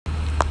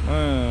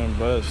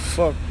bro. It's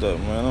fucked up,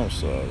 man. I'm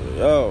sorry.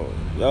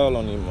 Y'all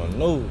don't even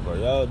know, bro.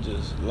 Y'all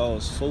just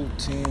lost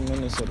 14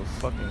 minutes of the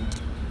fucking,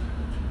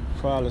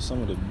 probably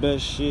some of the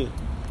best shit.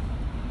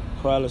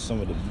 Probably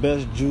some of the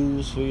best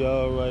Jews for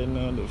y'all right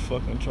now to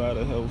fucking try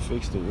to help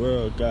fix the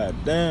world. God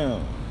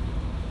damn.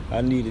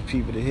 I needed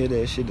people to hear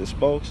that shit to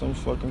spark some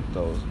fucking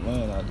thoughts.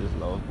 Man, I just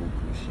lost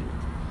buku shit.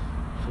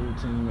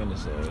 14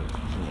 minutes of it.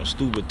 From a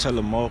stupid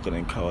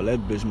telemarketing call.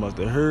 That bitch must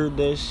have heard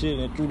that shit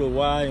and threw the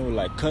wire and was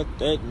like, cut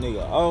that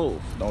nigga off.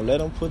 Don't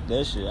let him put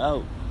that shit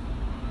out.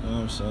 You know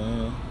what I'm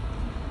saying?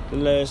 The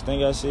last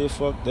thing I said,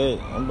 fuck that.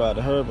 I'm about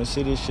to hurry up and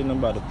see this shit and I'm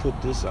about to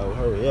put this out.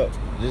 Hurry up.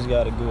 Just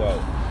gotta go out.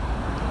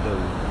 The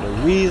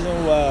reason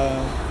why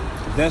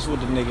that's what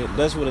a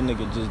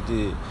nigga just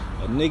did.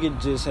 A nigga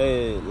just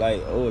had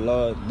like, oh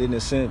Lord,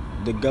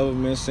 the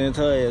government sent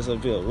her ass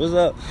up here. What's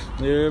up?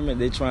 You hear me?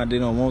 They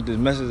don't want this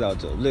message out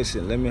there.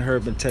 Listen, let me hurry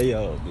up and tell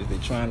y'all. They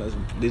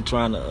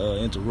trying to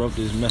interrupt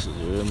this message.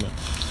 You hear me?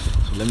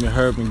 So let me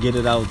hurry up and get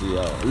it out to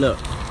y'all. Look,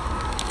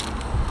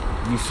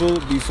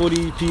 before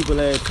these people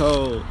had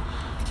called,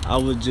 I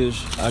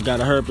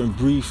gotta hurry up and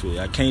brief it.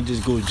 I can't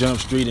just go jump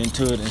straight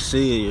into it and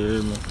say it. You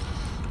hear me?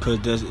 Cause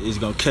it's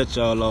gonna catch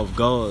y'all off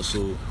guard.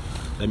 So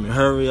let me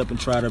hurry up and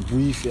try to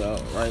brief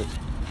y'all, right?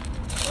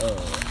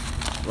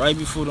 Right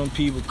before them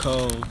people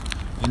called,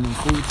 in them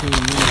 14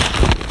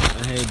 minutes,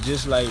 I had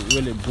just like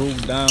really broke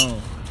it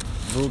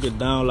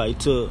down like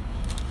to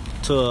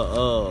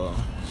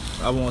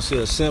I won't say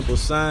a simple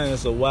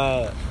science of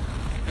why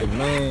the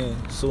man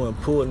so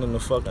important in the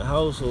fucking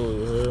household,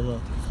 you heard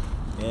me?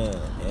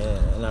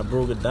 And I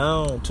broke it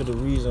down to the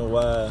reason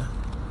why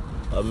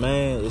a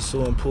man is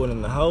so important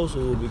in the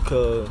household,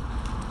 because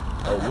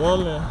a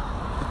woman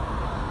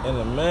and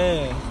a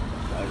man,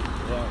 like,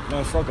 yeah,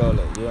 man, fuck all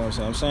that, you know what I'm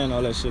saying? I'm saying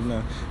all that shit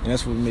now, and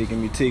that's what's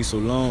making me take so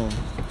long,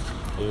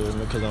 you know,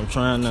 because I'm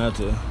trying not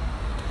to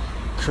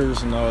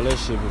curse and all that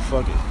shit, but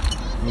fuck it.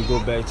 Let me go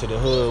back to the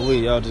hood way.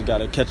 Y'all just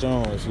gotta catch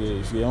on. If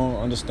you don't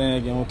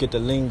understand, you don't get the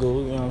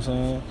lingo, you know what I'm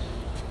saying?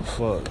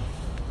 Fuck.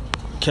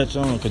 Catch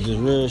on, cause this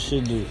real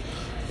shit, dude.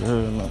 You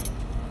heard me?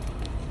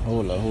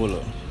 Hold up. Hold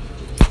up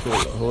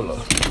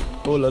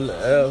the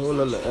air.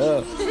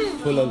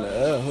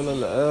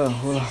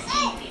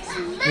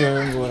 You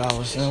remember what I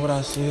was saying?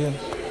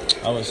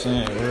 I was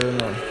saying,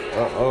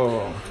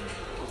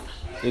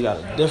 they got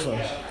a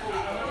difference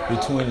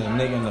between a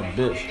nigga and a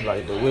bitch.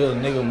 Like the way a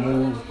nigga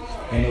move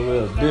and the way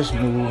a bitch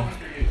move,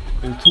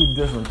 it's two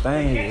different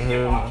things, you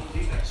hear me?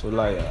 So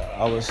like,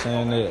 I was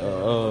saying that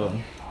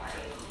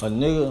a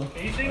nigga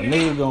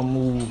gonna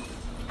move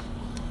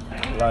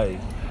like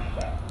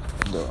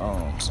the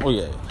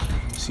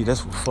See,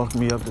 that's what fucked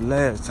me up the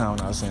last time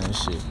when I was saying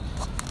this shit.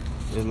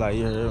 It's like,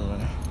 you hear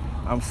me?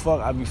 I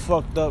be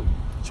fucked up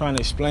trying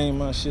to explain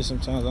my shit.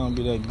 Sometimes I don't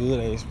be that good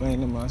at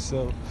explaining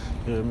myself.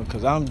 You hear me?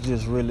 Because I'm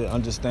just really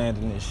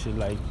understanding this shit.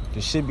 Like, the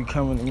shit be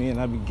coming to me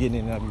and I be getting it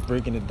and I be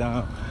breaking it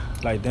down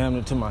like damn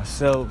it to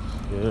myself.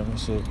 You hear me?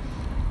 So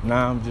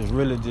now I'm just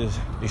really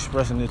just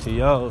expressing it to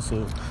y'all.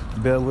 So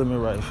bear with me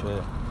right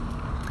fast.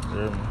 You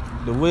hear me?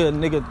 The way a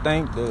nigga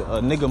think,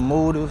 a nigga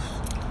motive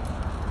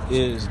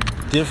is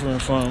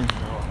different from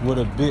what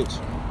a bitch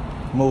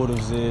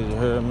motives is, you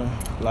heard me?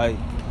 Like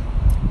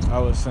I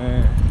was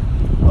saying,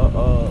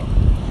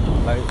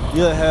 like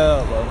you'll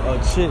have a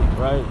chick,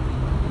 right?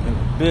 And a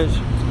bitch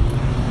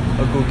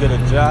will go get a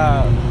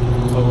job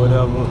or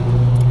whatever,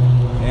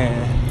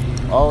 and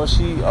all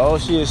she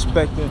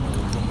expecting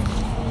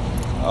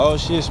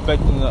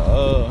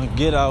to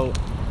get out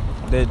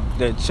that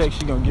check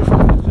she gonna get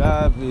from the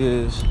job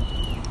is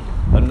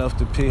enough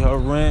to pay her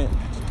rent,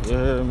 you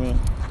heard me?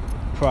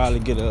 Probably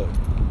get a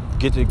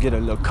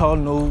little car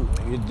note,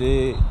 you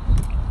did.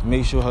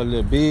 Make sure her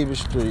little baby's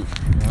straight, you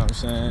know what I'm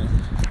saying?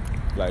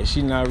 Like,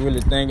 she not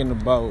really thinking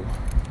about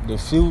the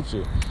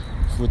future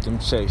with them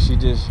checks. She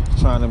just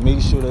trying to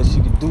make sure that she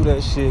can do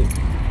that shit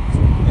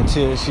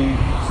until she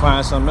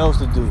finds something else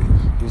to do,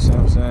 you see what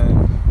I'm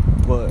saying?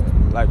 But,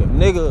 like, a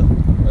nigga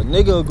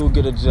will go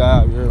get a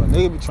job, you know? A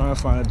nigga be trying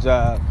to find a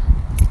job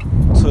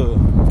to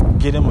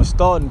get him a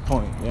starting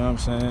point, you know what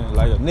I'm saying?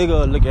 Like, a nigga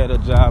will look at a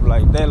job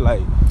like that,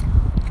 like,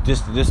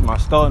 this is my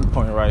starting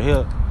point right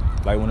here.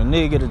 Like when a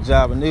nigga get a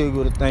job, a nigga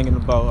go to thinking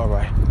about, all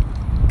right,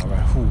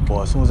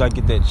 boy, as soon as I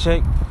get that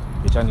check,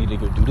 bitch, I need to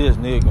go do this.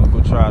 Nigga gonna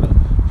go try to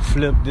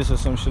flip this or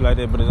some shit like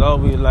that. But it's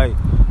always like,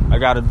 I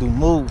gotta do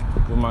more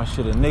with my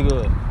shit. A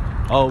nigga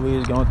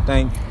always gonna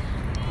think,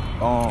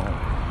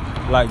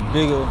 like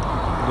bigger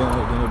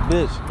than a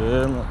bitch, you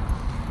hear me?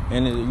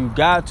 And you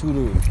got to do,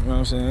 you know what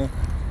I'm saying?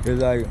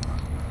 It's like,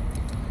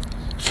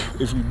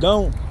 if you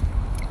don't,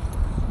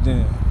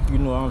 then, you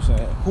know what I'm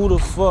saying? Who the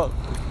fuck,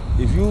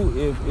 if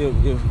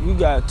you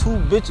got two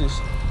bitches,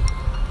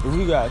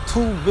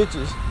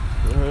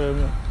 you heard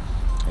me,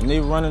 and they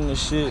running the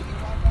shit,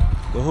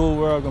 the whole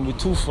world gonna be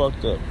too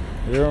fucked up.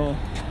 You hear me?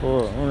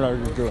 Hold on, let me like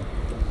this girl.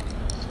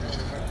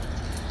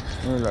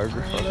 Let me like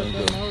this fucking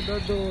girl.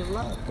 That door is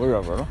locked. Where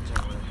up, brother?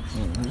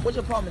 What's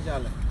your apartment,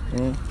 y'all?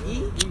 E?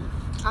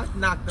 I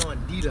knocked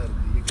on D the other day.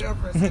 Your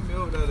girlfriend sent me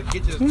over there to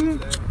get you a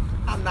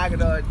I'm knocking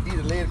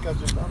these lady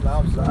cups or something.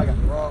 I'm sorry, I got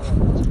the wrong one.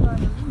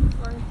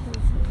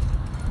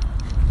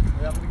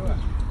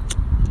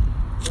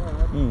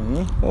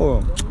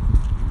 Hold on.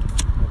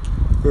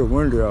 Good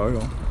windy out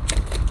here.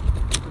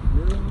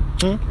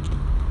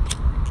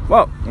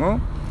 What? Huh?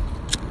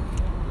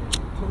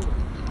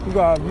 You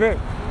got a bit.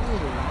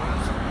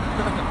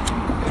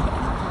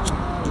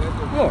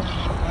 Look.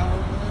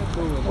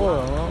 Hold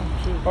on, man.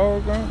 Oh,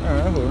 okay. Yeah,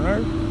 that's what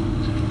nice.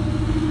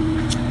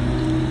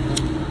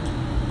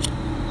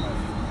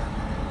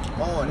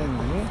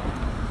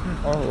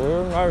 Oh,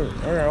 nice.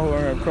 I got hold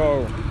on that car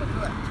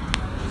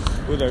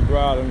with that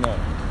growl in there.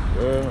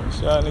 Yeah,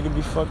 see how nigga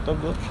be fucked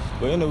up though?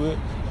 But anyway,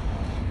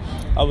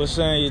 I was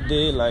saying you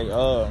did like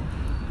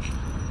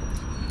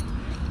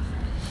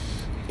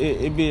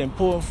it be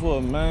important for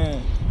a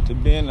man to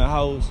be in the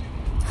house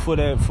for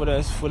that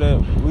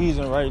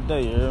reason right there,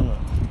 you hear me?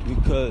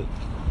 Because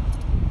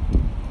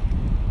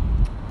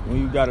when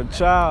you got a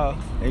child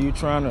and you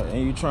trying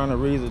to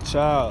raise a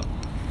child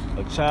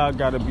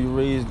gotta be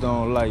raised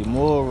on like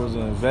morals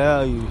and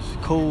values,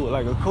 code,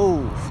 like a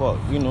code. Fuck,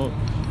 you know.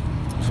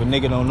 If a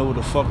nigga don't know what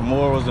the fuck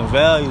morals and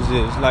values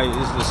is, like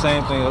it's the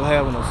same thing of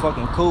having a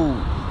fucking code.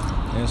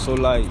 And so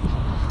like,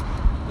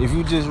 if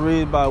you just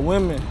raised by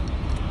women,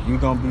 you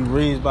gonna be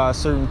raised by a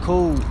certain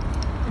code.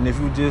 And if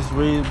you just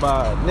raised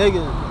by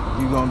niggas,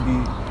 you gonna be, you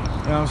know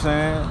what I'm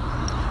saying?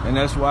 And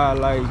that's why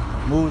like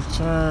most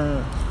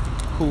children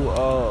who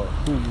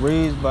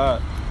raised by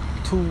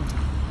two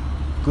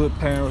good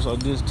parents or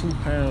just two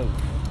parents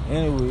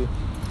anyway,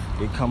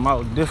 they come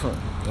out different,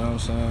 you know what I'm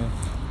saying?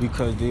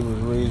 Because they was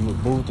raised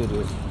with both of the,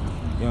 you know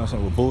what I'm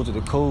saying, with both of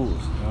the codes, you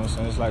know what I'm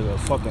saying? It's like a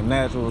fucking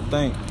natural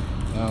thing,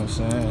 you know what I'm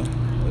saying?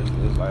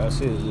 It's like I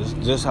said, it's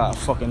just how a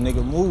fucking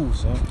nigga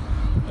moves, son.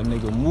 A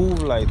nigga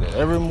move like that.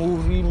 Every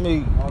move he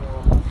make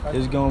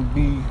is gonna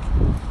be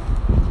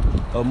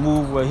a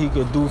move where he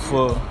could do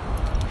for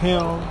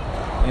him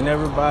and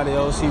everybody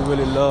else he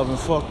really love and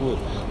fuck with,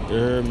 you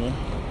heard me?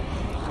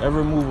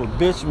 Every move a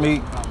bitch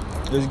make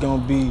is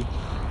gonna be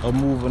a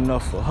move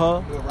enough for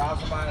her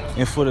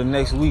and for the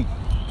next week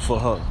for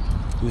her.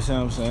 You see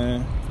what I'm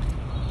saying?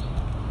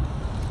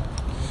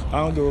 I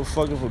don't give a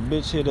fuck if a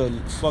bitch hit a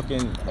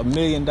fucking $1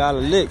 million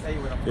lick.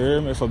 You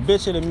hear me? If a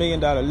bitch hit $1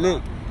 million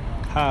lick,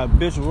 how a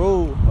bitch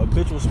roll, a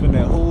bitch will spend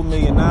that whole $1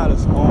 million on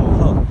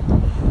her.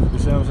 You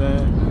see what I'm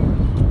saying?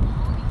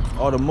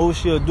 Or the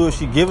most she'll do if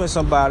she giving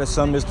somebody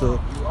something is to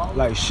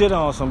like shit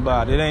on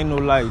somebody. It ain't no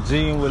like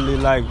genuinely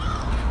like,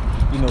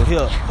 you know,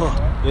 here,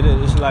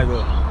 it's like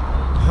a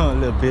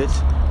little bitch.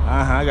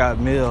 I got a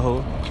meal,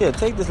 hoe. Here,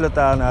 take this little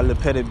thing out,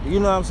 little petty. You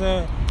know what I'm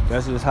saying?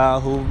 That's just how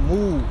who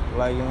move,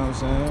 like, you know what I'm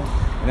saying?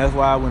 And that's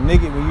why when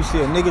you see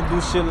a nigga do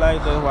shit like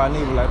that, that's why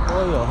nigga like,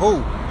 boy, you a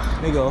hoe.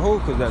 Nigga a hoe,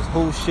 cause that's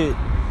whole shit.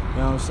 You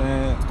know what I'm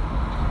saying?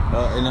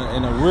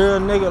 And a real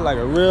nigga, like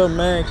a real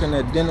man, can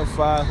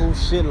identify who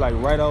shit like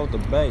right off the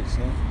bat,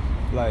 son.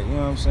 Like, you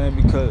know what I'm saying?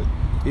 Because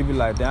he be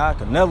like, damn, I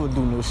could never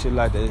do no shit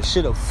like that.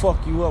 Shit'll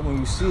fuck you up when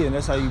you see it, and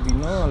that's how you be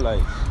knowing,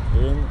 like,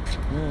 you hear me?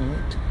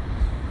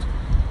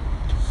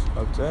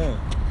 I'm saying.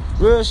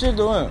 Real shit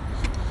though,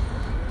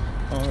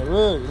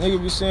 real. Nigga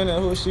be saying that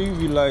whole shit, you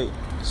be like,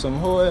 some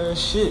whole ass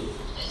shit.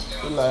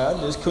 You like, I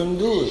just couldn't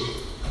do it.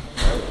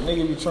 Like,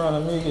 nigga be trying to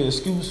make an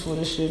excuse for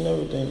this shit and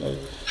everything. Like,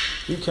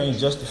 you can't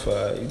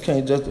justify it. You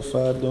can't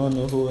justify doing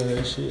no whole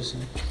ass shit,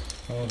 son.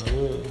 On the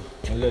real.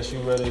 Unless you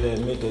ready to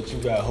admit that you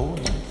got hold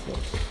of it.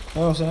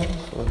 You know what I'm saying?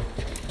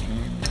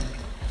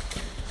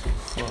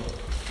 Fuck.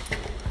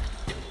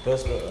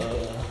 That's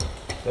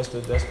the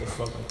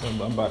fucking thing.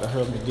 But I'm about to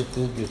hurry up and get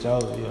this bitch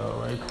out of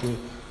y'all right quick.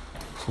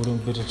 Before them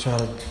bitches try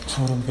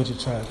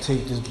to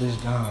take this bitch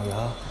down,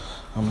 y'all.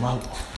 I'm out.